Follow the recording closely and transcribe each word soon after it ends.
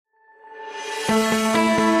Have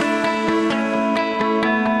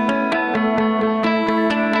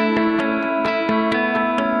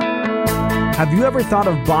you ever thought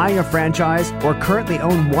of buying a franchise or currently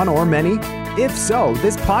own one or many? If so,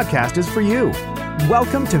 this podcast is for you.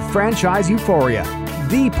 Welcome to Franchise Euphoria,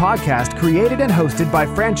 the podcast created and hosted by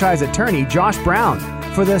franchise attorney Josh Brown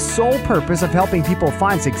for the sole purpose of helping people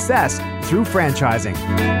find success through franchising.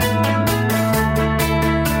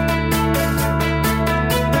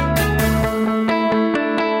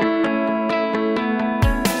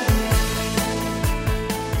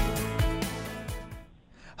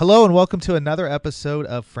 Hello and welcome to another episode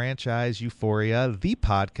of Franchise Euphoria, the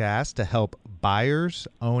podcast to help buyers,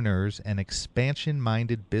 owners, and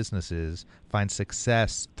expansion-minded businesses find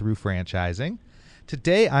success through franchising.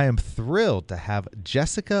 Today, I am thrilled to have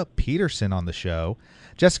Jessica Peterson on the show.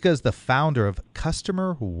 Jessica is the founder of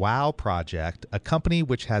Customer Wow Project, a company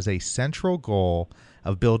which has a central goal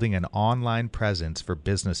of building an online presence for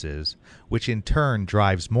businesses, which in turn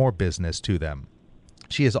drives more business to them.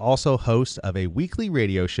 She is also host of a weekly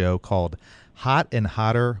radio show called Hot and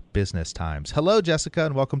Hotter Business Times. Hello, Jessica,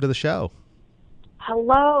 and welcome to the show.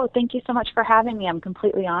 Hello. Thank you so much for having me. I'm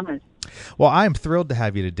completely honored. Well, I'm thrilled to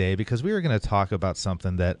have you today because we are going to talk about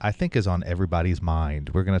something that I think is on everybody's mind.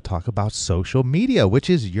 We're going to talk about social media, which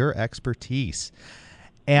is your expertise.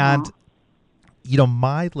 And,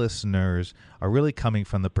 my listeners are really coming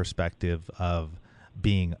from the perspective of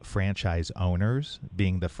being franchise owners,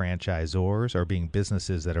 being the franchisors, or being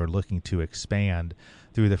businesses that are looking to expand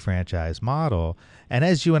through the franchise model. And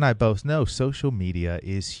as you and I both know, social media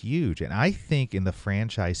is huge. And I think in the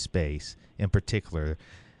franchise space in particular,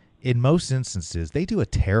 in most instances, they do a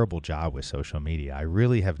terrible job with social media. I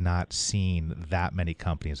really have not seen that many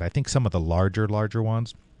companies. I think some of the larger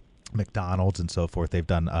ones, McDonald's and so forth, they've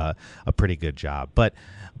done a pretty good job. But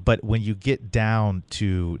when you get down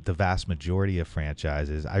to the vast majority of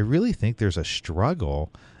franchises, I really think there's a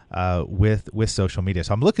struggle with social media.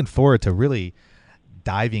 So I'm looking forward to really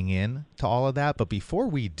diving in to all of that. But before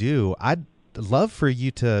we do, I'd love for you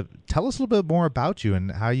to tell us a little bit more about you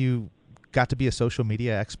and how you got to be a social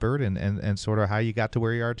media expert and sort of how you got to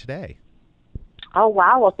where you are today. Oh,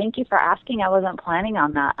 wow. Well, thank you for asking. I wasn't planning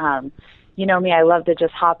on that. You know me, I love to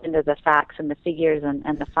just hop into the facts and the figures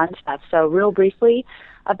and the fun stuff. So real briefly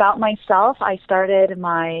about myself, I started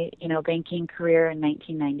my, banking career in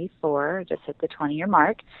 1994, just hit the 20-year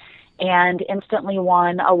mark, and instantly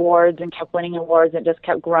won awards and kept winning awards. It just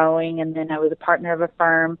kept growing. And then I was a partner of a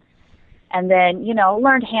firm. And then,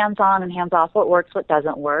 learned hands-on and hands-off what works, what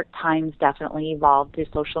doesn't work. Times definitely evolved through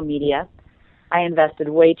social media. I invested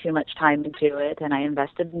way too much time into it, and I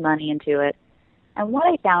invested money into it. And what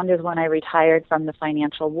I found is when I retired from the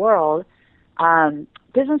financial world,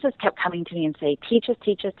 businesses kept coming to me and say, teach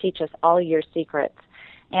us all your secrets.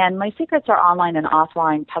 And my secrets are online and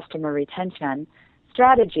offline customer retention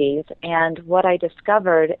strategies. And what I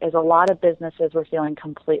discovered is a lot of businesses were feeling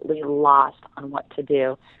completely lost on what to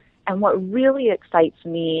do. And what really excites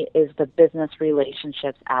me is the business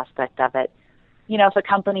relationships aspect of it. If a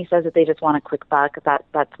company says that they just want a quick buck,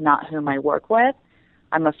 that's not whom I work with.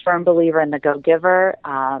 I'm a firm believer in the go-giver.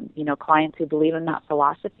 Clients who believe in that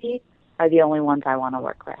philosophy are the only ones I want to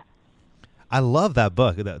work with. I love that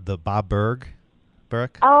book, the Bob Burg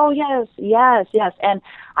book. Oh, yes. And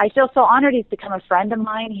I feel so honored he's become a friend of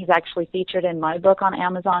mine. He's actually featured in my book on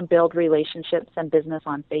Amazon, Build Relationships and Business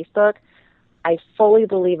on Facebook. I fully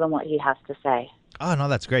believe in what he has to say. Oh, no,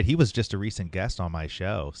 that's great. He was just a recent guest on my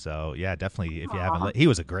show. So, yeah, definitely, if you haven't, he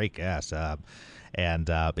was a great guest.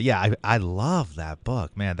 But yeah, I love that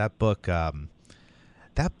book, man. That book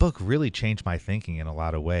really changed my thinking in a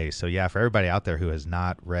lot of ways. So yeah, for everybody out there who has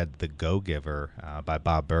not read The Go-Giver by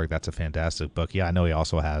Bob Burg, that's a fantastic book. Yeah, I know he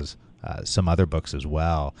also has some other books as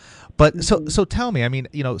well. But so tell me,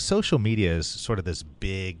 social media is sort of this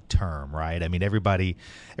big term, right? I mean, everybody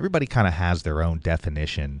kind of has their own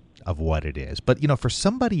definition of what it is. But for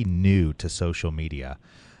somebody new to social media,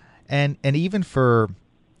 and even for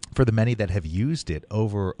the many that have used it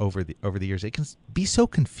over the years, it can be so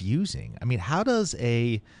confusing. I mean, how does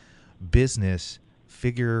a business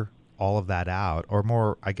figure all of that out? Or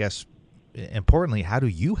more, I guess, importantly, how do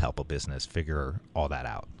you help a business figure all that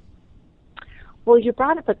out? Well, you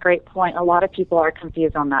brought up a great point. A lot of people are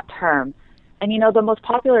confused on that term. And, the most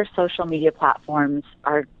popular social media platforms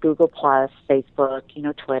are Google+, Facebook,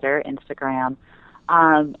 Twitter, Instagram.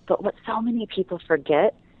 But what so many people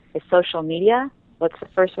forget is social media. What's the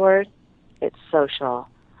first word? It's social.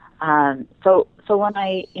 So when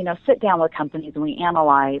I, sit down with companies and we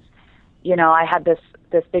analyze, I had this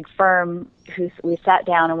big firm we sat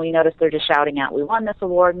down and we noticed they're just shouting out, we won this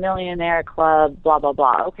award, Millionaire Club, blah, blah,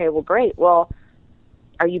 blah. Okay, well, great. Well,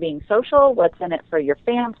 are you being social? What's in it for your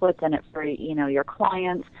fans? What's in it for, your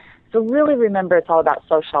clients? So really remember it's all about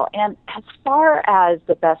social. And as far as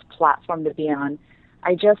the best platform to be on,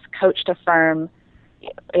 I just coached a firm.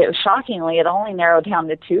 Shockingly, it only narrowed down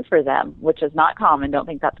to 2 for them, which is not common. Don't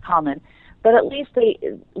think that's common. But at least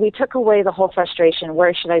we took away the whole frustration.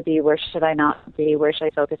 Where should I be? Where should I not be? Where should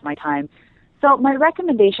I focus my time? So my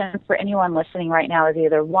recommendation for anyone listening right now is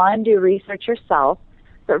either, 1, do research yourself,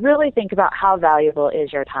 but really think about how valuable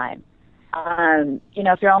is your time.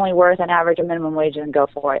 If you're only worth an average or minimum wage, then go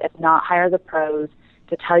for it. If not, hire the pros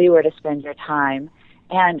to tell you where to spend your time.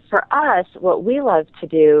 And for us, what we love to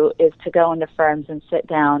do is to go into firms and sit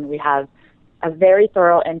down. We have a very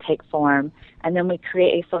thorough intake form, and then we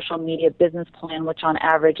create a social media business plan, which on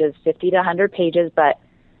average is 50 to 100 pages. But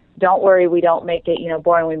don't worry, we don't make it,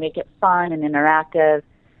 boring. We make it fun and interactive,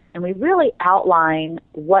 and we really outline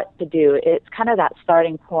what to do. It's kind of that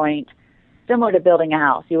starting point, similar to building a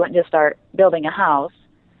house. You wouldn't just start building a house.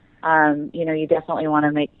 You definitely want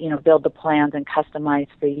to build the plans and customize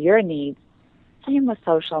for your needs. Same with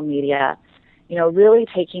social media, really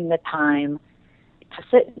taking the time to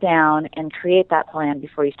sit down and create that plan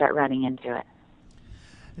before you start running into it.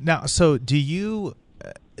 Now, so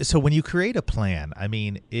when you create a plan, I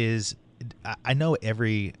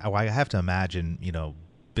have to imagine,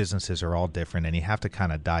 businesses are all different and you have to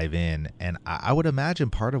kind of dive in. And I would imagine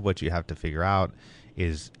part of what you have to figure out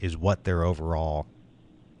is what their overall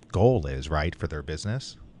goal is, right, for their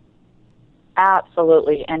business?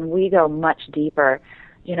 Absolutely. And we go much deeper.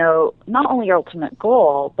 Not only your ultimate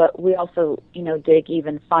goal, but we also, dig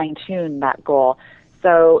even fine-tune that goal.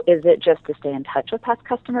 So is it just to stay in touch with past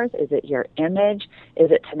customers? Is it your image?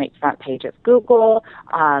 Is it to make front page of Google?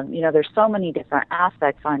 There's so many different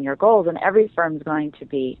aspects on your goals, and every firm's going to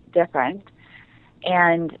be different.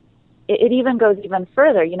 And it even goes even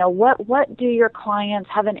further. What do your clients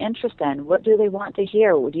have an interest in? What do they want to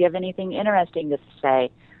hear? Do you have anything interesting to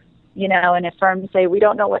say? And if firms say, we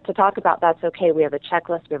don't know what to talk about, that's okay. We have a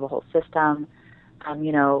checklist. We have a whole system.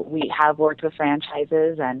 We have worked with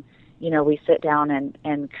franchises, and, we sit down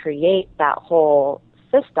and create that whole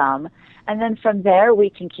system. And then from there, we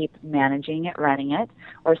can keep managing it, running it.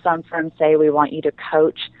 Or some firms say, we want you to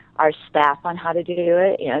coach our staff on how to do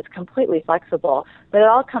it. It's completely flexible. But it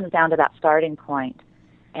all comes down to that starting point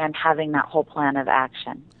and having that whole plan of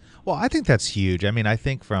action. Well, I think that's huge. I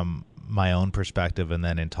think from my own perspective, and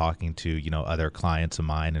then in talking to other clients of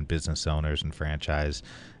mine and business owners and franchise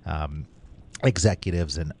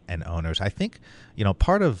executives and owners, I think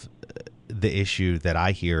part of the issue that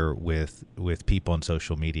I hear with people on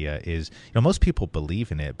social media is most people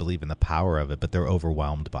believe in the power of it, but they're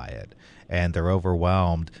overwhelmed by it, and they're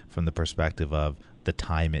overwhelmed from the perspective of the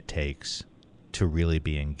time it takes to really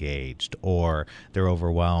be engaged, or they're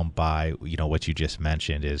overwhelmed by what you just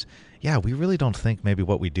mentioned is, yeah, we really don't think maybe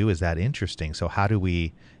what we do is that interesting. So how do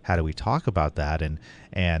we talk about that?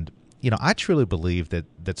 And I truly believe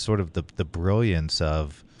that sort of the brilliance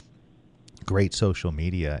of great social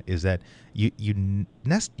media is that you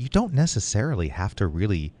don't necessarily have to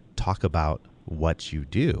really talk about what you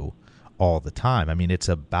do all the time. It's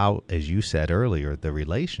about, as you said earlier, the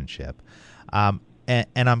relationship. And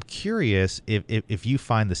I'm curious if you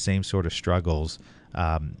find the same sort of struggles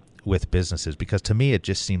with businesses, because to me it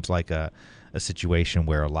just seems like a situation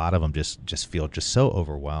where a lot of them just feel just so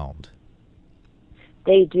overwhelmed.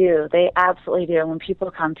 They do. They absolutely do. When people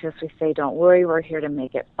come to us, we say, don't worry, we're here to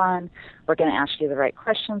make it fun. We're going to ask you the right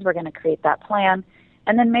questions. We're going to create that plan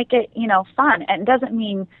and then make it, fun. And it doesn't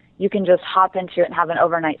mean you can just hop into it and have an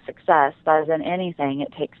overnight success. That isn't anything.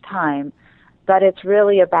 It takes time. But it's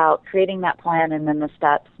really about creating that plan and then the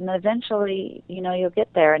steps. And eventually, you'll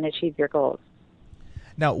get there and achieve your goals.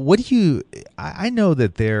 Now, I know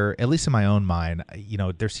that there, at least in my own mind,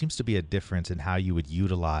 there seems to be a difference in how you would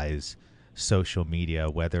utilize social media,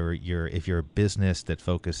 whether if you're a business that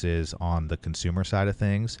focuses on the consumer side of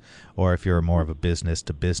things, or if you're more of a business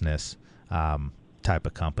to business type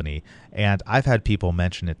of company. And I've had people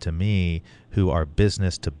mention it to me who are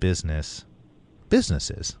business to business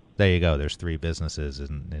businesses. There you go. There's 3 businesses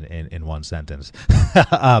in one sentence,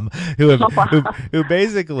 who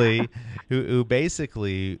basically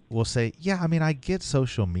will say, yeah, I get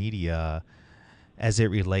social media as it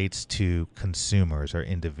relates to consumers or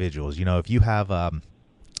individuals. If you have a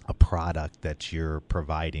product that you're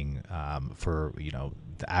providing for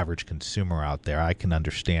the average consumer out there, I can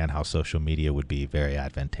understand how social media would be very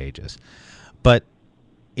advantageous. But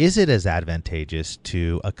is it as advantageous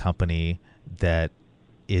to a company that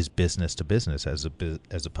is business to business as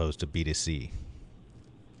opposed to B2C?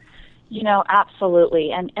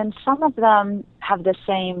 Absolutely. And some of them have the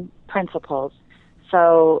same principles.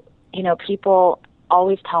 so, people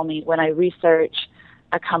always tell me when I research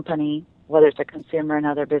a company, whether it's a consumer,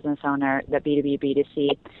 another business owner, the B2B,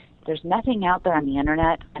 B2C, there's nothing out there on the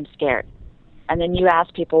internet, I'm scared. And then you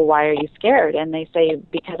ask people, why are you scared? And they say,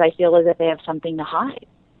 because I feel as if they have something to hide.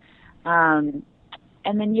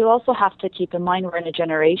 And then you also have to keep in mind we're in a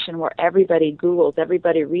generation where everybody Googles,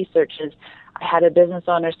 everybody researches. I had a business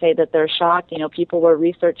owner say that they're shocked. People were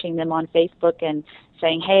researching them on Facebook and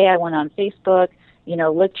saying, hey, I went on Facebook,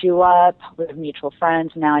 looked you up, we have mutual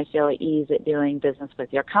friends, now I feel at ease at doing business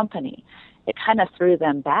with your company. It kind of threw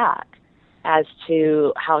them back as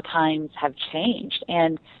to how times have changed.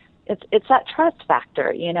 And it's that trust factor,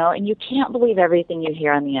 and you can't believe everything you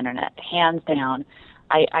hear on the internet, hands down.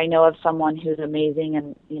 I know of someone who's amazing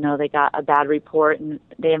and, they got a bad report and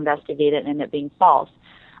they investigated it and ended up being false.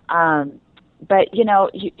 But,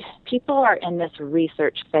 people are in this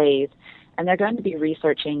research phase and they're going to be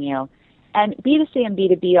researching you. And B2C and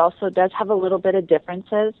B2B also does have a little bit of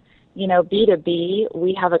differences. B2B,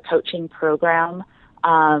 we have a coaching program.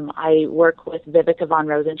 I work with Viveka Von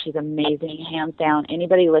Rosen. She's amazing, hands down.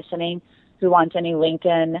 Anybody listening who wants any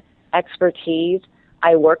LinkedIn expertise,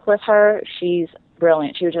 I work with her. She's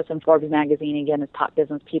brilliant. She was just in Forbes magazine again as top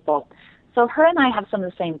business people. So her and I have some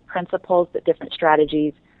of the same principles, but different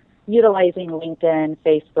strategies, utilizing LinkedIn,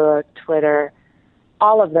 Facebook, Twitter,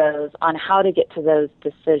 all of those on how to get to those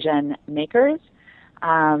decision makers.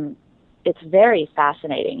 It's very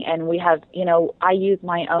fascinating. And we have, I use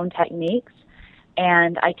my own techniques.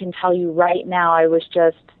 And I can tell you right now, I was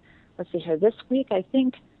just, let's see here, this week, I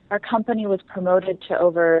think our company was promoted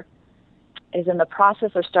to is in the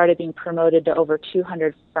process or started being promoted to over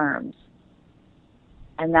 200 firms.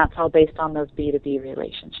 And that's all based on those B2B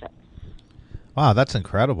relationships. Wow, that's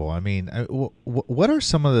incredible. I mean, what are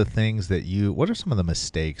some of the things what are some of the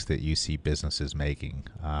mistakes that you see businesses making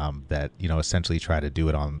that, essentially try to do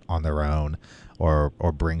it on their own or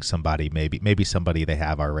bring somebody, maybe somebody they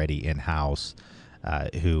have already in-house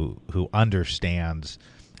who understands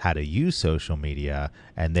how to use social media,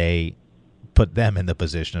 and they put them in the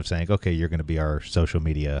position of saying, okay, you're going to be our social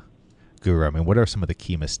media guru. I mean, what are some of the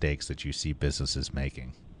key mistakes that you see businesses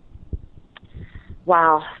making?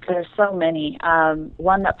 Wow, there's so many.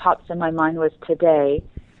 One that pops in my mind was today.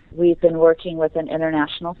 We've been working with an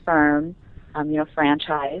international firm,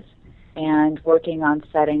 franchise, and working on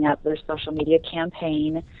setting up their social media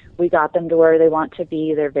campaign. We got them to where they want to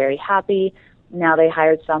be. They're very happy. Now they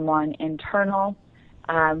hired someone internal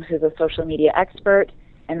who's a social media expert,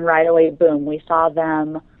 and right away, boom, we saw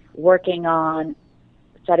them working on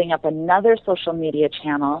setting up another social media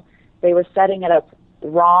channel. They were setting it up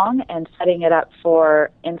wrong and setting it up for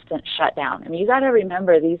instant shutdown. I mean, you got to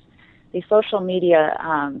remember these social media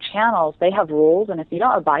channels, they have rules, and if you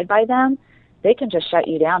don't abide by them, they can just shut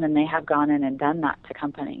you down, and they have gone in and done that to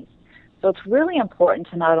companies. So it's really important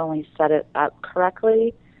to not only set it up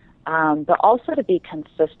correctly, but also to be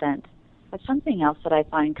consistent. That's something else that I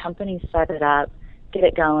find companies set it up, get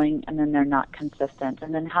it going, and then they're not consistent.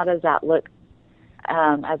 And then how does that look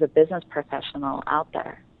as a business professional out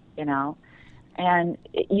there, And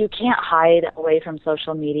you can't hide away from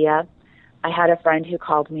social media. I had a friend who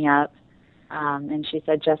called me up, and she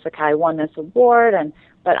said, Jessica, I won this award,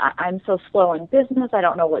 but I'm so slow in business. I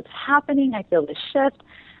don't know what's happening. I feel this shift.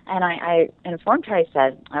 And I informed her, I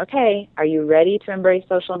said, okay, are you ready to embrace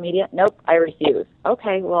social media? Nope, I refuse.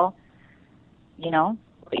 Okay, well,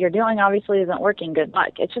 what you're doing obviously isn't working. Good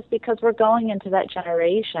luck. It's just because we're going into that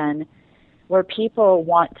generation where people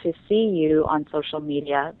want to see you on social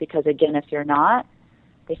media because, again, if you're not,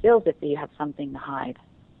 they feel as if you have something to hide.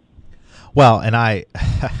 Well, and I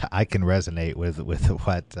can resonate with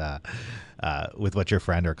what your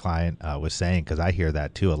friend or client was saying, because I hear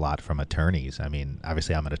that too a lot from attorneys. I mean,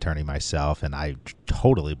 obviously I'm an attorney myself, and I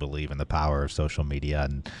totally believe in the power of social media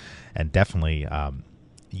and definitely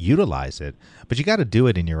utilize it. But you got to do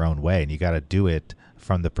it in your own way, and you got to do it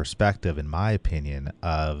from the perspective, in my opinion,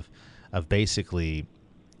 of basically,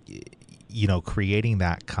 creating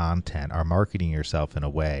that content or marketing yourself in a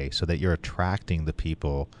way so that you're attracting the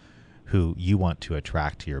people who you want to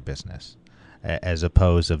attract to your business, as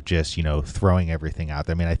opposed of just, throwing everything out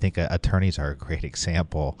there. I mean, I think attorneys are a great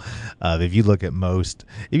example of, if you look at most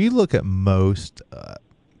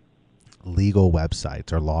legal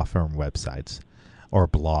websites or law firm websites or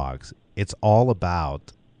blogs, it's all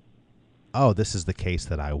about, oh, this is the case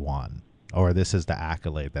that I won, or this is the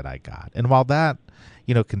accolade that I got. And while that,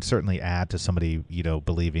 can certainly add to somebody,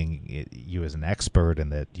 believing you as an expert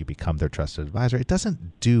and that you become their trusted advisor, it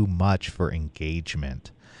doesn't do much for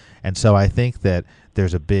engagement. And so I think that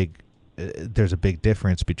there's a big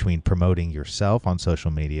difference between promoting yourself on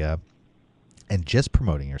social media and just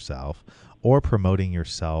promoting yourself, or promoting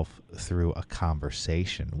yourself through a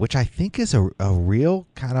conversation, which I think is a real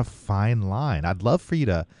kind of fine line. I'd love for you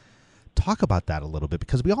to talk about that a little bit,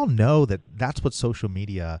 because we all know that that's what social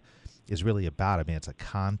media is really about. I mean, it's a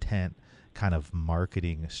content kind of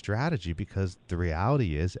marketing strategy, because the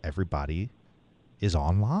reality is everybody is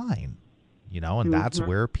online, and that's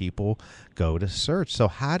where people go to search. So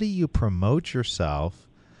how do you promote yourself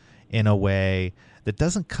in a way that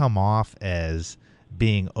doesn't come off as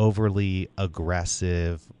being overly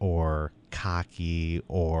aggressive or cocky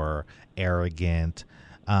or arrogant?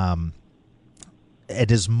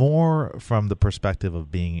 It is more from the perspective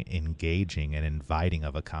of being engaging and inviting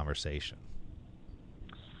of a conversation.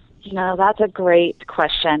 That's a great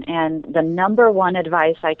question. And the number one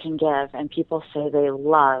advice I can give, and people say they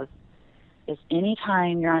love, is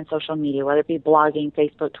anytime you're on social media, whether it be blogging,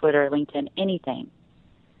 Facebook, Twitter, LinkedIn, anything,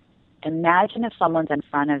 imagine if someone's in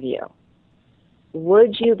front of you.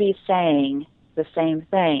 Would you be saying the same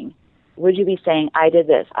thing? Would you be saying, I did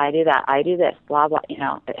this, I do that, I do this, blah, blah,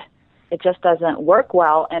 It just doesn't work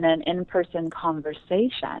well in an in-person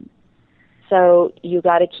conversation. So you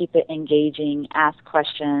got to keep it engaging, ask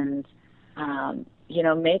questions,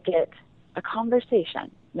 make it a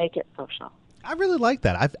conversation, make it social. I really like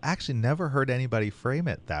that. I've actually never heard anybody frame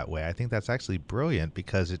it that way. I think that's actually brilliant,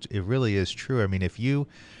 because it really is true. I mean, if you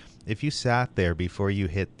sat there before you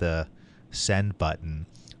hit the send button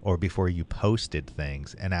or before you posted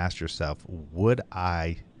things and asked yourself, would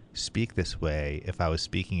I speak this way if I was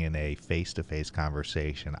speaking in a face-to-face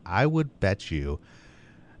conversation, I would bet you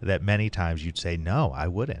that many times you'd say, no, I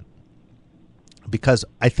wouldn't. Because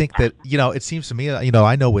I think that, it seems to me,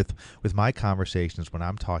 I know with my conversations when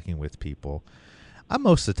I'm talking with people, I'm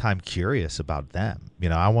most of the time curious about them.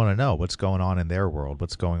 I want to know what's going on in their world,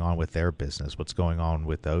 what's going on with their business, what's going on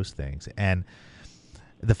with those things. And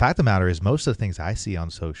the fact of the matter is, most of the things I see on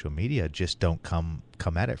social media just don't come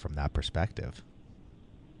at it from that perspective.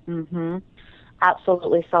 Mm-hmm.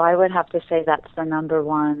 Absolutely. So I would have to say that's the number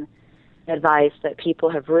one advice that people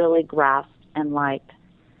have really grasped and liked.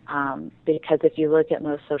 Because if you look at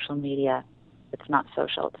most social media, it's not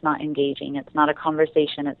social, it's not engaging, it's not a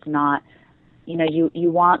conversation, it's not,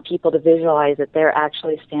 you want people to visualize that they're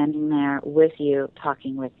actually standing there with you,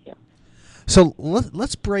 talking with you. So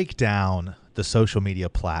let's break down the social media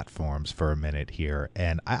platforms for a minute here.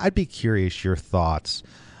 And I'd be curious your thoughts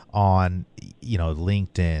on,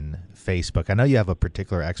 LinkedIn, Facebook. I know you have a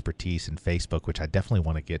particular expertise in Facebook, which I definitely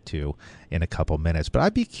want to get to in a couple minutes, but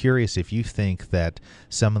I'd be curious if you think that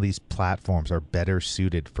some of these platforms are better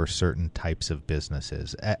suited for certain types of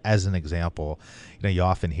businesses. As an example, you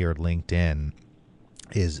often hear LinkedIn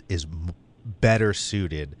is better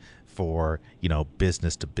suited for,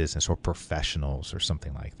 business to business or professionals or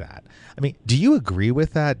something like that. I mean, do you agree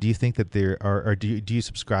with that? Do you think that there are, or do you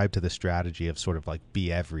subscribe to the strategy of sort of like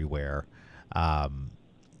be everywhere,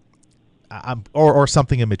 or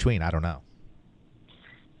something in between? I don't know.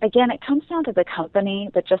 Again, it comes down to the company,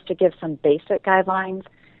 but just to give some basic guidelines,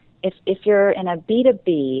 if you're in a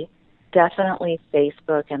B2B, definitely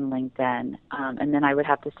Facebook and LinkedIn, and then I would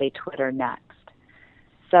have to say Twitter next.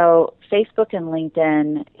 So Facebook and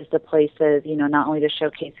LinkedIn is the places, not only to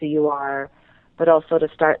showcase who you are, but also to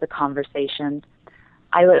start the conversations.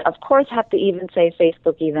 I would, of course, have to even say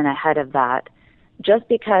Facebook even ahead of that, just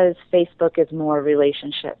because Facebook is more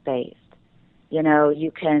relationship-based.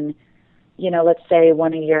 You can, let's say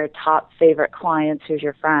one of your top favorite clients who's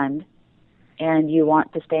your friend, and you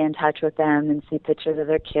want to stay in touch with them and see pictures of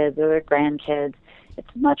their kids or their grandkids. It's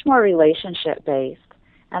much more relationship-based.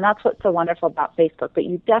 And that's what's so wonderful about Facebook. But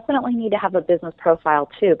you definitely need to have a business profile,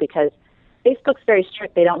 too, because Facebook's very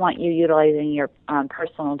strict. They don't want you utilizing your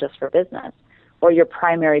personal just for business or your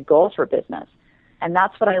primary goal for business. And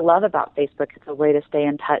that's what I love about Facebook. It's a way to stay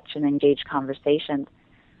in touch and engage conversations.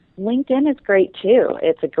 LinkedIn is great, too.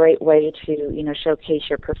 It's a great way to, showcase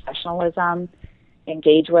your professionalism,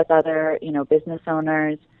 engage with other, business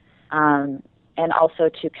owners, and also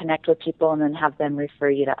to connect with people and then have them refer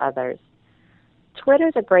you to others. Twitter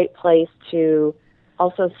is a great place to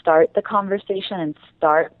also start the conversation and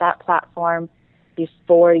start that platform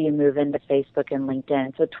before you move into Facebook and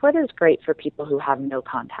LinkedIn. So Twitter is great for people who have no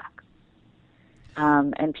contacts.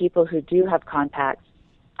 And people who do have contacts,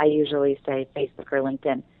 I usually say Facebook or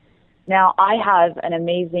LinkedIn. Now, I have an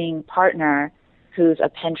amazing partner who's a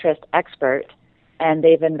Pinterest expert, and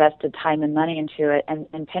they've invested time and money into it.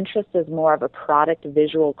 And Pinterest is more of a product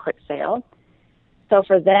visual quick sale. So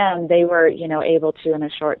for them, they were, able to, in a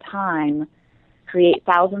short time, create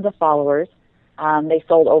thousands of followers. They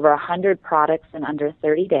sold over 100 products in under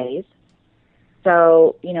 30 days.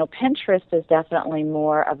 So, Pinterest is definitely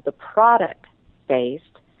more of the product based,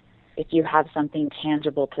 if you have something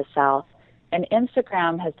tangible to sell. And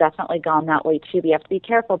Instagram has definitely gone that way too. But you have to be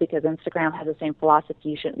careful because Instagram has the same philosophy.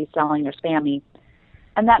 You shouldn't be selling or spammy.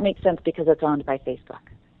 And that makes sense because it's owned by Facebook.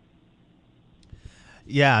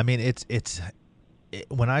 Yeah, I mean,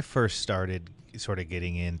 when I first started sort of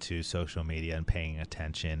getting into social media and paying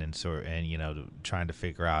attention and trying to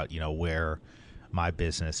figure out, where my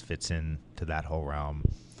business fits into that whole realm,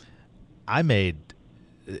 I made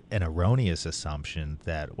an erroneous assumption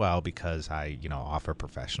that, well, because I, offer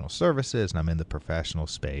professional services and I'm in the professional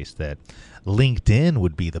space, that LinkedIn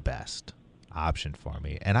would be the best option for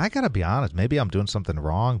me. And I got to be honest, maybe I'm doing something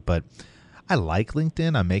wrong, but I like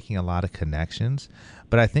LinkedIn. I'm making a lot of connections,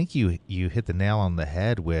 but I think you hit the nail on the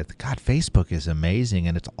head with, God, Facebook is amazing.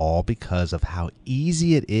 And it's all because of how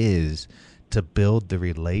easy it is to build the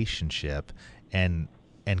relationship and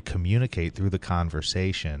communicate through the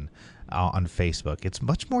conversation on Facebook. It's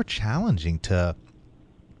much more challenging to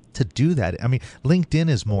do that. I mean, LinkedIn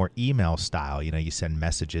is more email style. You send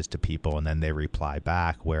messages to people and then they reply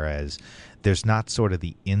back, whereas there's not sort of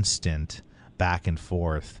the instant back and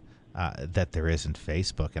forth that there is in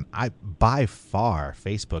Facebook. And by far,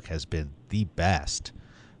 Facebook has been the best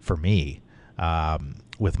for me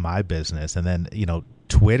with my business. And then,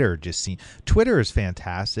 Twitter Twitter is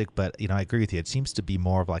fantastic, but I agree with you. It seems to be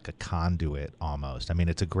more of like a conduit almost. I mean,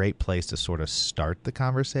 it's a great place to sort of start the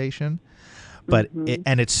conversation, but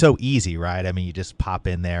and it's so easy, right? I mean, you just pop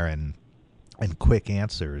in there and quick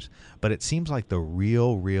answers, but it seems like the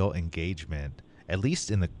real engagement, at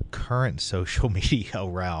least in the current social media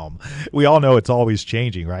realm, we all know it's always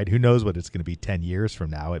changing, right? Who knows what it's going to be 10 years from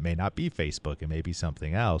now? It may not be Facebook. It may be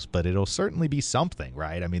something else, but it'll certainly be something,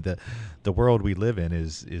 right? I mean, the world we live in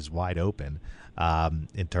is wide open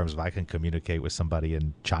in terms of I can communicate with somebody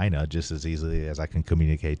in China just as easily as I can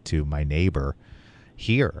communicate to my neighbor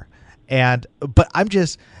here. But I'm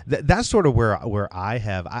just, that's sort of where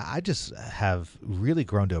I just have really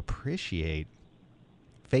grown to appreciate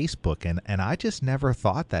Facebook, and I just never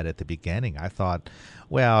thought that at the beginning. I thought,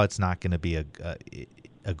 well, it's not going to be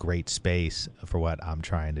a great space for what I'm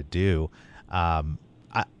trying to do.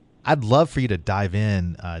 I'd love for you to dive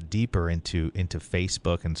in deeper into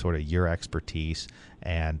Facebook and sort of your expertise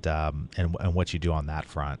and what you do on that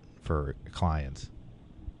front for clients.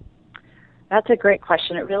 That's a great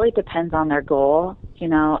question. It really depends on their goal.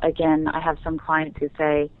 Again, I have some clients who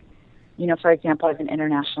say, for example, I have an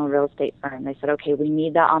international real estate firm. They said, okay, we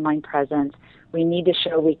need that online presence. We need to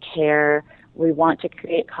show we care. We want to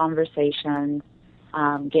create conversations,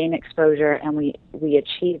 gain exposure, and we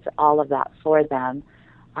achieve all of that for them.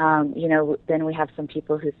 Then we have some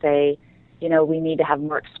people who say, we need to have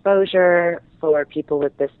more exposure for people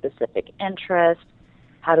with this specific interest.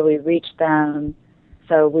 How do we reach them?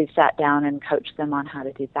 So we've sat down and coached them on how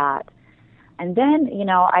to do that. And then,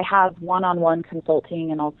 I have one-on-one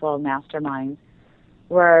consulting and also masterminds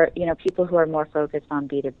where, people who are more focused on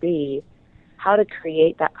B2B, how to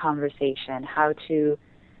create that conversation, how to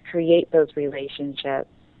create those relationships,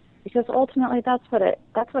 because ultimately that's what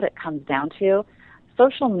it comes down to.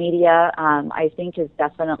 Social media, I think, is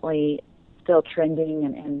definitely still trending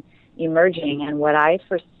and emerging, and what I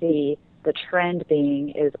foresee the trend being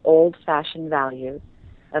is old-fashioned values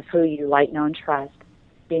of who you like, know, and trust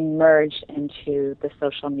being merged into the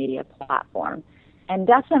social media platform. And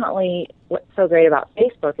definitely what's so great about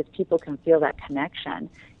Facebook is people can feel that connection.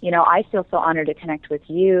 I feel so honored to connect with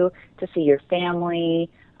you, to see your family.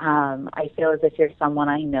 I feel as if you're someone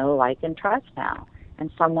I know, like, and trust now, and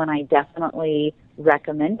someone I definitely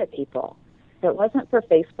recommend to people. If it wasn't for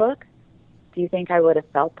Facebook, do you think I would have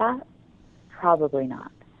felt that? Probably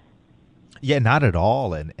not. Yeah, not at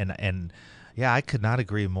all. And yeah, I could not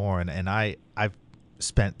agree more. And I've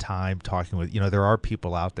spent time talking with, there are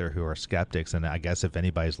people out there who are skeptics. And I guess if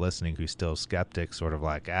anybody's listening who's still skeptic, sort of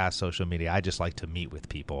like, social media, I just like to meet with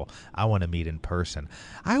people. I want to meet in person.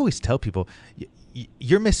 I always tell people,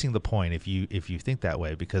 you're missing the point if you think that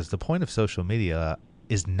way, because the point of social media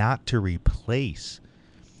is not to replace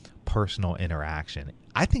personal interaction.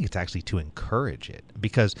 I think it's actually to encourage it,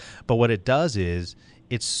 but what it does is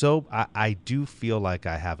I do feel like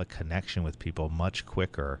I have a connection with people much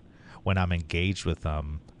quicker when I'm engaged with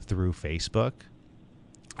them through Facebook.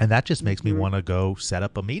 And that just makes me want to go set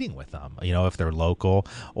up a meeting with them, if they're local,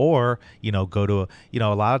 or, go to, a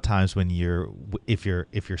lot of times when if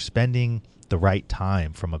you're spending the right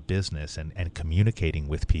time from a business and communicating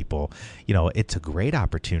with people, it's a great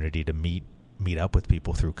opportunity to meet up with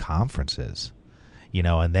people through conferences,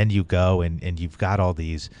 and then you go and you've got all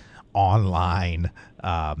these online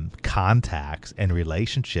contacts and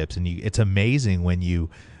relationships, and it's amazing when you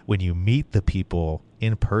meet the people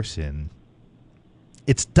in person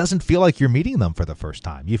it doesn't feel like you're meeting them for the first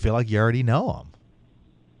time. You feel like you already know them.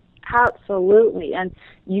 Absolutely. And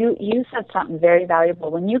you said something very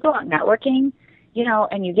valuable. When you go out networking,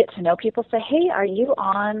 and you get to know people, say, hey, are you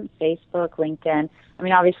on Facebook, LinkedIn? I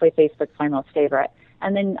mean, obviously Facebook's my most favorite.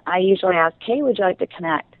 And then I usually ask, hey, would you like to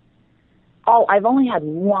connect? Oh, I've only had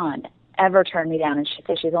one ever turn me down, and she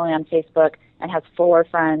says she's only on Facebook and has 4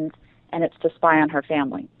 friends, and it's to spy on her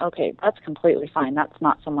family. Okay, that's completely fine. That's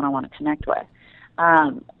not someone I want to connect with.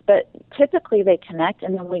 But typically they connect,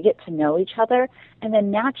 and then we get to know each other, and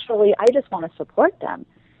then naturally I just want to support them.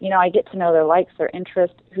 I get to know their likes, their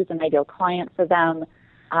interests, who's an ideal client for them,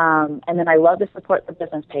 and then I love to support the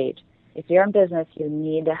business page. If you're in business, you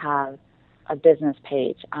need to have a business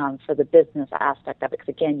page for the business aspect of it, because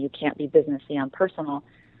again, you can't be businessy on personal.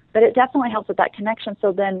 But it definitely helps with that connection.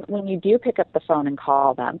 So then when you do pick up the phone and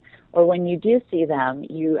call them, or when you do see them,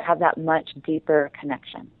 you have that much deeper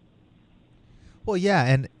connection. Well, yeah,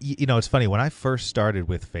 and it's funny. When I first started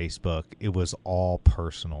with Facebook, it was all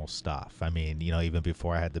personal stuff. I mean, even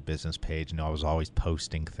before I had the business page, I was always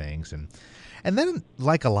posting things, and then,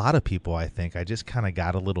 like a lot of people, I think I just kind of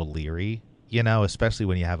got a little leery. Especially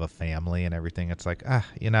when you have a family and everything. It's like, I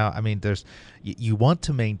mean, you want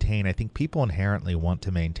to maintain. I think people inherently want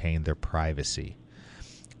to maintain their privacy,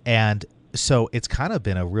 and so it's kind of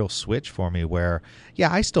been a real switch for me. Where,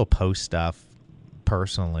 yeah, I still post stuff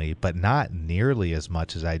personally, but not nearly as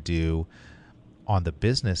much as I do on the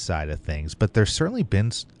business side of things. But there's certainly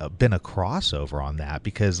been a crossover on that,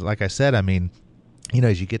 because like I said, I mean,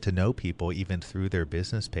 as you get to know people, even through their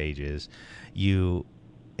business pages, you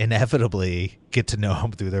inevitably get to know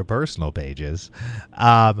them through their personal pages.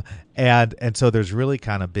 And so there's really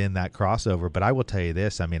kind of been that crossover. But I will tell you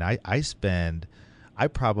this, I mean, I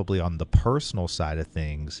probably on the personal side of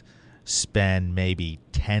things spend maybe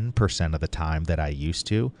 10% of the time that I used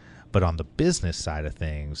to, but on the business side of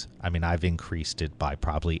things, I mean, I've increased it by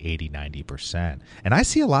probably 80-90%. And I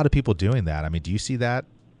see a lot of people doing that. I mean, do you see that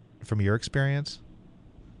from your experience?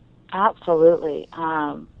 Absolutely.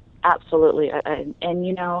 Absolutely. And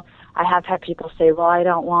I have had people say, well, I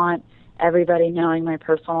don't want everybody knowing my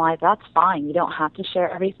personal life. That's fine. You don't have to share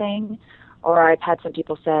everything. Or I've had some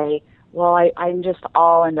people say, well, I'm just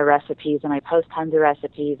all into recipes, and I post tons of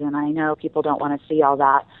recipes, and I know people don't want to see all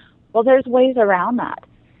that. Well, there's ways around that,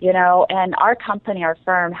 and our company, our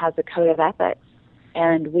firm, has a code of ethics,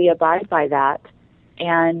 and we abide by that.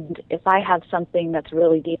 And if I have something that's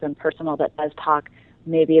really deep and personal that does talk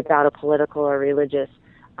maybe about a political or religious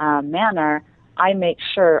manner, I make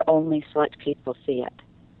sure only select people see it.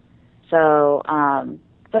 So,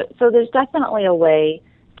 so there's definitely a way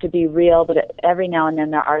to be real, but every now and then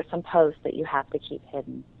there are some posts that you have to keep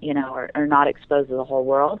hidden, or not exposed to the whole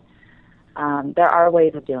world. There are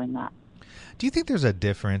ways of doing that. Do you think there's a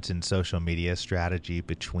difference in social media strategy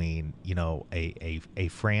between, a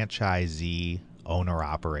franchisee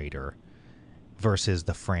owner-operator versus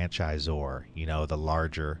the franchisor, the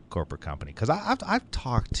larger corporate company? Because I've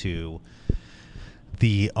talked to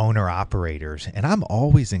the owner-operators, and I'm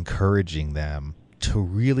always encouraging them to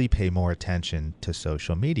really pay more attention to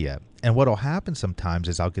social media. And what will happen sometimes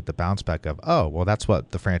is I'll get the bounce back of, oh, well, that's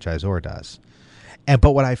what the franchisor does.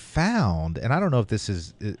 But what I found, and I don't know if this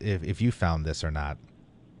is, if you found this or not,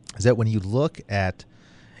 is that when you look at,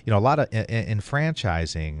 a lot of, in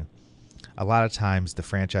franchising, a lot of times the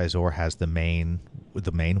franchisor has the main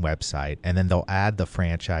website, and then they'll add the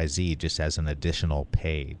franchisee just as an additional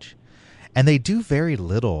page. And they do very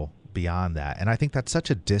little beyond that. And I think that's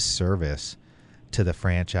such a disservice to the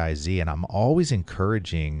franchisee. And I'm always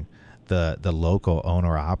encouraging the local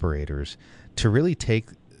owner operators to really take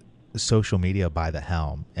social media by the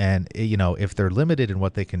helm. And, if they're limited in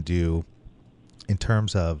what they can do in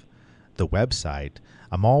terms of the website,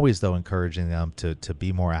 I'm always, though, encouraging them to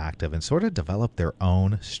be more active and sort of develop their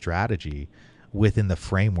own strategy within the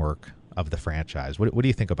framework of the franchise. What do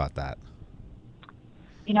you think about that?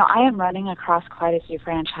 I am running across quite a few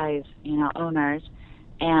franchise, owners,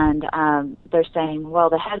 and they're saying, well,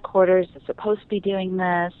 the headquarters is supposed to be doing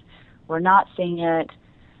this. We're not seeing it.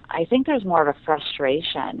 I think there's more of a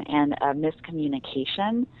frustration and a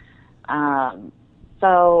miscommunication.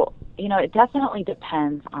 So, it definitely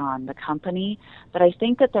depends on the company, but I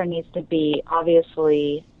think that there needs to be,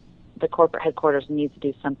 obviously, the corporate headquarters needs to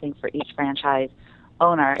do something for each franchise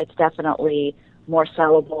owner. It's definitely more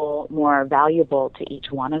sellable, more valuable to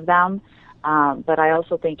each one of them. But I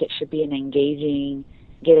also think it should be an engaging,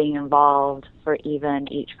 getting involved for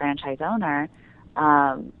even each franchise owner,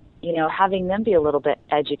 having them be a little bit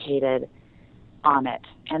educated on it.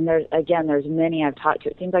 And there's many I've talked to.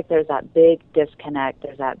 It seems like there's that big disconnect,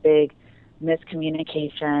 there's that big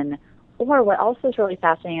miscommunication, Or what also is really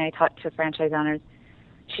fascinating, I talk to franchise owners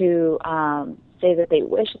to say that they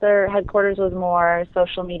wish their headquarters was more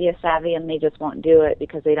social media savvy and they just won't do it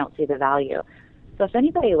because they don't see the value. So if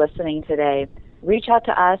anybody listening today, reach out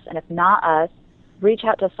to us, and if not us, reach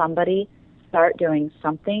out to somebody, start doing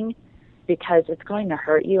something, because it's going to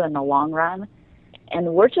hurt you in the long run.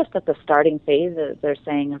 And we're just at the starting phase, as they're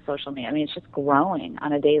saying, of social media. I mean, it's just growing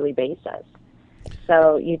on a daily basis.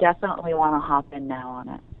 So you definitely want to hop in now on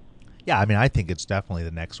it. Yeah, I mean, I think it's definitely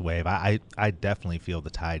the next wave. I definitely feel the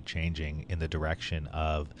tide changing in the direction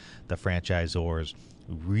of the franchisors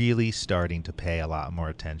really starting to pay a lot more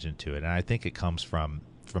attention to it. And I think it comes from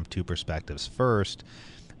two perspectives. First,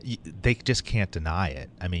 they just can't deny it.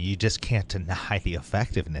 I mean, you just can't deny the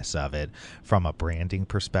effectiveness of it from a branding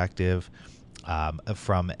perspective,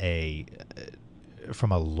 from a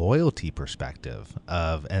loyalty perspective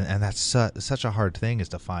of, and that's such a hard thing, is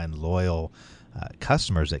to find loyal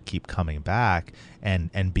customers that keep coming back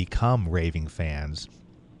and become raving fans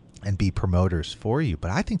and be promoters for you. But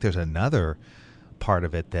I think there's another part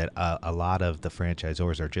of it that a lot of the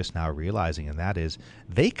franchisors are just now realizing, and that is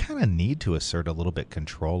they kind of need to assert a little bit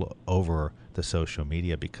control over the social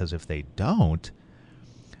media, because if they don't,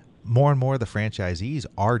 more and more of the franchisees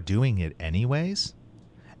are doing it anyways,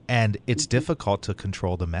 and it's difficult to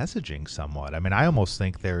control the messaging somewhat. I mean, I almost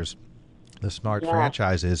think there's the smart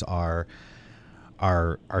franchises are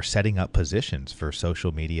setting up positions for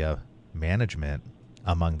social media management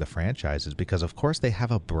among the franchises, because of course they have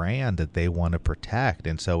a brand that they want to protect,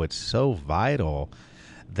 and so it's so vital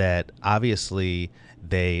that obviously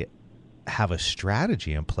they have a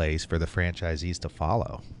strategy in place for the franchisees to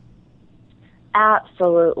follow.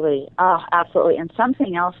 Absolutely. Oh, absolutely. And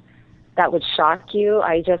something else that would shock you,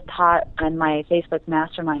 I just taught on my Facebook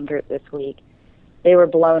mastermind group this week. They were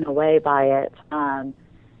blown away by it.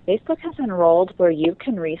 Facebook has enrolled where you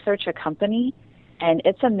can research a company, and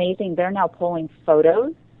it's amazing. They're now pulling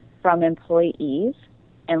photos from employees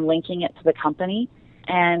and linking it to the company.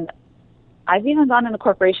 And I've even gone into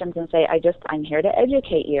corporations and say, I'm here to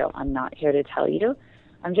educate you. I'm not here to tell you.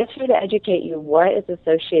 I'm just here to educate you what is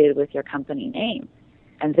associated with your company name.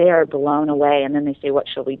 And they are blown away. And then they say, what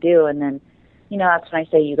should we do? And then, that's when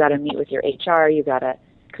I say you got to meet with your HR. You got to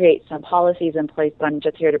create some policies in place, but I'm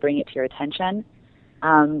just here to bring it to your attention.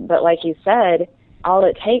 But like you said, all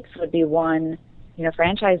it takes would be one,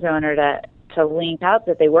 franchise owner to link up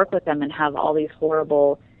that they work with them and have all these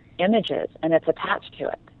horrible images, and it's attached to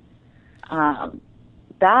it.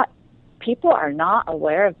 That people are not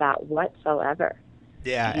aware of that whatsoever.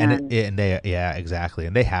 Yeah, and they exactly,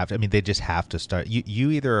 and they have to. I mean, they just have to start.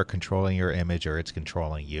 You either are controlling your image or it's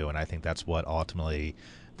controlling you, and I think that's what ultimately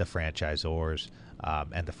the franchisors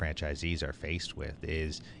and the franchisees are faced with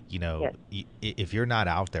is, yes. If you're not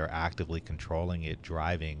out there actively controlling it,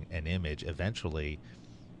 driving an image, eventually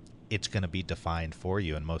it's going to be defined for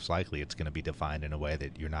you, and most likely it's going to be defined in a way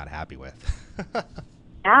that you're not happy with.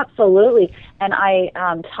 Absolutely. And I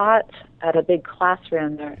taught at a big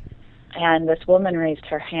classroom there, and this woman raised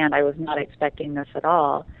her hand. I was not expecting this at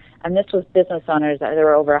all. And this was business owners. There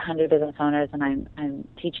were over 100 business owners, and I'm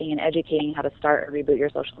teaching and educating how to start or reboot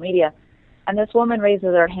your social media. And this woman raises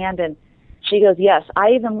her hand, and she goes, yes, I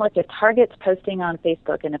even look at Target's posting on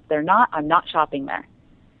Facebook, and if they're not, I'm not shopping there.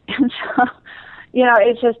 And so,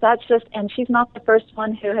 and she's not the first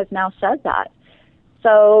one who has now said that.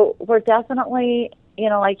 So we're definitely,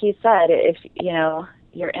 like you said, if,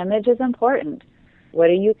 your image is important, what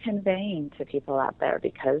are you conveying to people out there?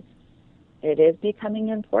 Because it is becoming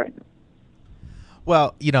important.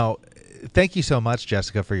 Well, thank you so much,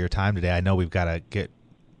 Jessica, for your time today. I know we've got to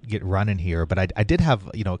get running here, but I did have,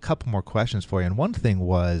 a couple more questions for you. And one thing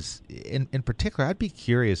was, in particular, I'd be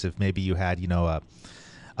curious if maybe you had,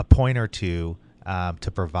 a point or two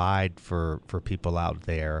to provide for people out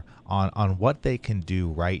there on what they can do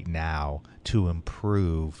right now to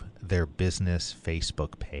improve their business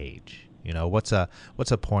Facebook page. What's a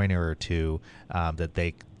pointer or two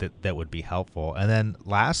that would be helpful? And then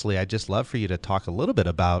lastly, I'd just love for you to talk a little bit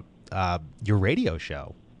about your radio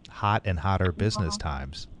show, Hot and Hotter Business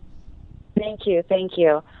Times. Thank you.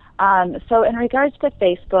 So in regards to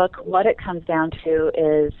Facebook, what it comes down to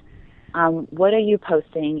is what are you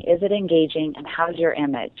posting? Is it engaging? And how's your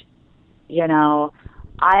image?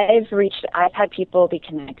 I've had people be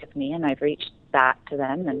connected with me, and I've reached back to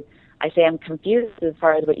them, and I say, I'm confused as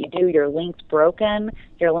far as what you do. Your link's broken.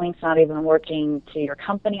 Your link's not even working to your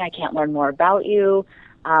company. I can't learn more about you.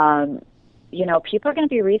 People are going to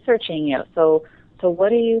be researching you. So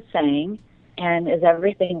what are you saying? And is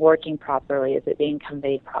everything working properly? Is it being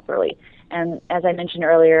conveyed properly? And as I mentioned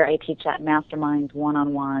earlier, I teach at masterminds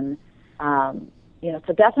one-on-one.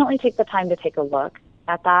 So definitely take the time to take a look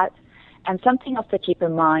at that. And something else to keep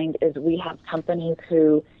in mind is we have companies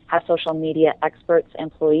who have social media experts,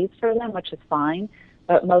 employees for them, which is fine,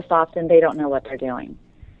 but most often they don't know what they're doing.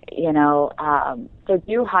 So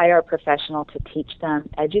do hire a professional to teach them,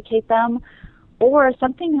 educate them, or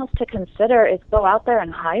something else to consider is go out there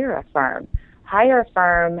and hire a firm. Hire a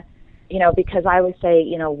firm, because I always say,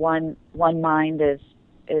 one mind is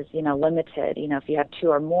limited. If you have two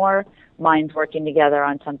or more minds working together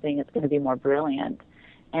on something, it's going to be more brilliant.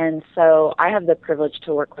 And so I have the privilege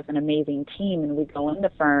to work with an amazing team, and we go into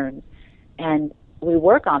firms and we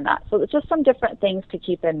work on that. So it's just some different things to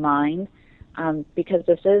keep in mind, because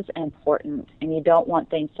this is important and you don't want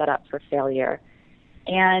things set up for failure.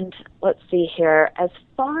 And let's see here, as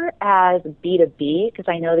far as B2B, because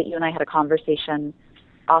I know that you and I had a conversation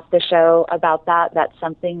off the show about that, that's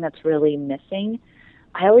something that's really missing.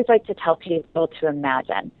 I always like to tell people to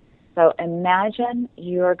imagine. So imagine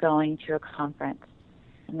you're going to a conference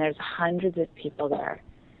and there's hundreds of people there,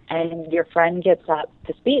 and your friend gets up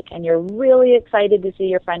to speak, and you're really excited to see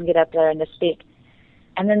your friend get up there and to speak.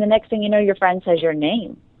 And then the next thing you know, your friend says your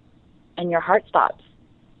name, and your heart stops,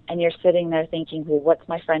 and you're sitting there thinking, well, what's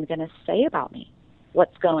my friend going to say about me?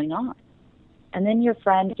 What's going on? And then your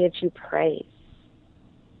friend gives you praise.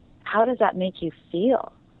 How does that make you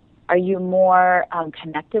feel? Are you more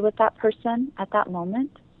connected with that person at that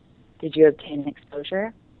moment? Did you obtain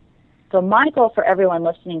exposure? So my goal for everyone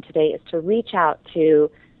listening today is to reach out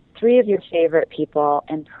to 3 of your favorite people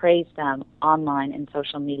and praise them online in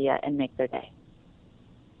social media and make their day.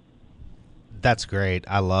 That's great.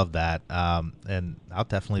 I love that. And I'll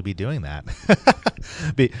definitely be doing that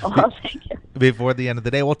Thank you. Before the end of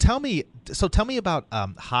the day. Well, tell me about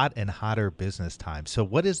Hot and Hotter Business Time. So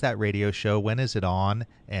what is that radio show? When is it on?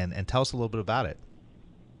 And tell us a little bit about it.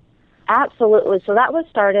 Absolutely. So that was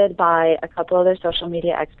started by a couple other social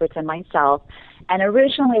media experts and myself. And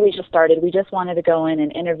originally we just wanted to go in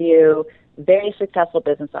and interview very successful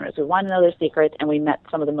business owners. We wanted to know their secrets, and we met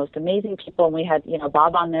some of the most amazing people. And we had,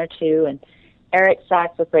 Bob on there too, and Eric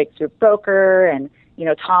Sachs with Breakthrough Broker, and,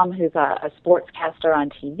 Tom, who's a sportscaster on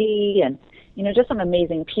TV, and, just some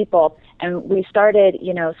amazing people. And we started,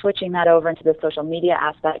 switching that over into the social media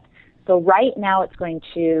aspect. So right now it's going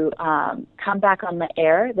to come back on the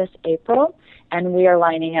air this April, and we are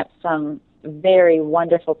lining up some very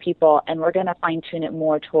wonderful people, and we're going to fine-tune it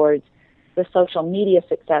more towards the social media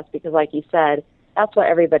success, because like you said, that's what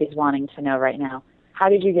everybody's wanting to know right now. How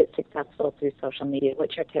did you get successful through social media?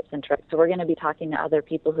 What's your tips and tricks? So we're going to be talking to other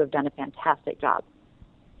people who have done a fantastic job.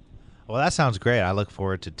 Well, that sounds great. I look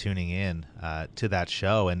forward to tuning in to that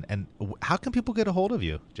show. And how can people get a hold of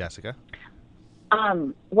you, Jessica?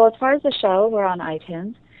 Well, as far as the show, we're on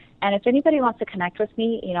iTunes. And if anybody wants to connect with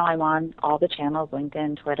me, I'm on all the channels,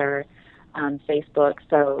 LinkedIn, Twitter, Facebook.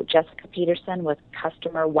 So Jessica Peterson with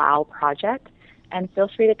Customer Wow Project. And feel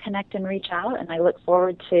free to connect and reach out. And I look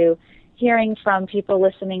forward to hearing from people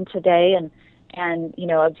listening today and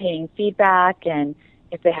obtaining feedback. And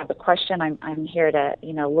if they have a question, I'm here to,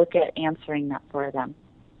 look at answering that for them.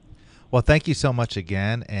 Well, thank you so much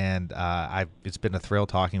again, and it's been a thrill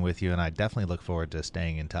talking with you, and I definitely look forward to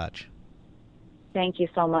staying in touch. Thank you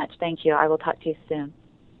so much. Thank you. I will talk to you soon.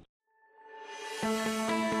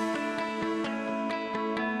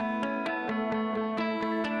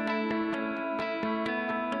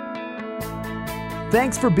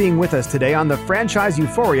 Thanks for being with us today on the Franchise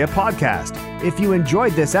Euphoria podcast. If you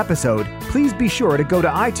enjoyed this episode, please be sure to go to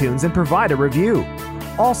iTunes and provide a review.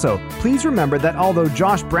 Also, please remember that although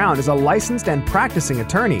Josh Brown is a licensed and practicing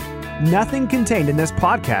attorney, nothing contained in this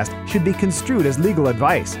podcast should be construed as legal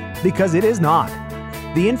advice, because it is not.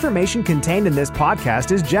 The information contained in this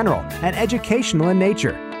podcast is general and educational in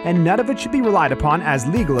nature, and none of it should be relied upon as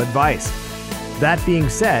legal advice. That being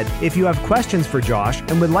said, if you have questions for Josh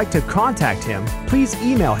and would like to contact him, please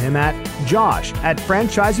email him at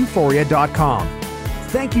josh@franchiseeuphoria.com.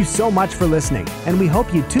 Thank you so much for listening, and we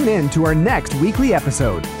hope you tune in to our next weekly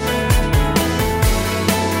episode.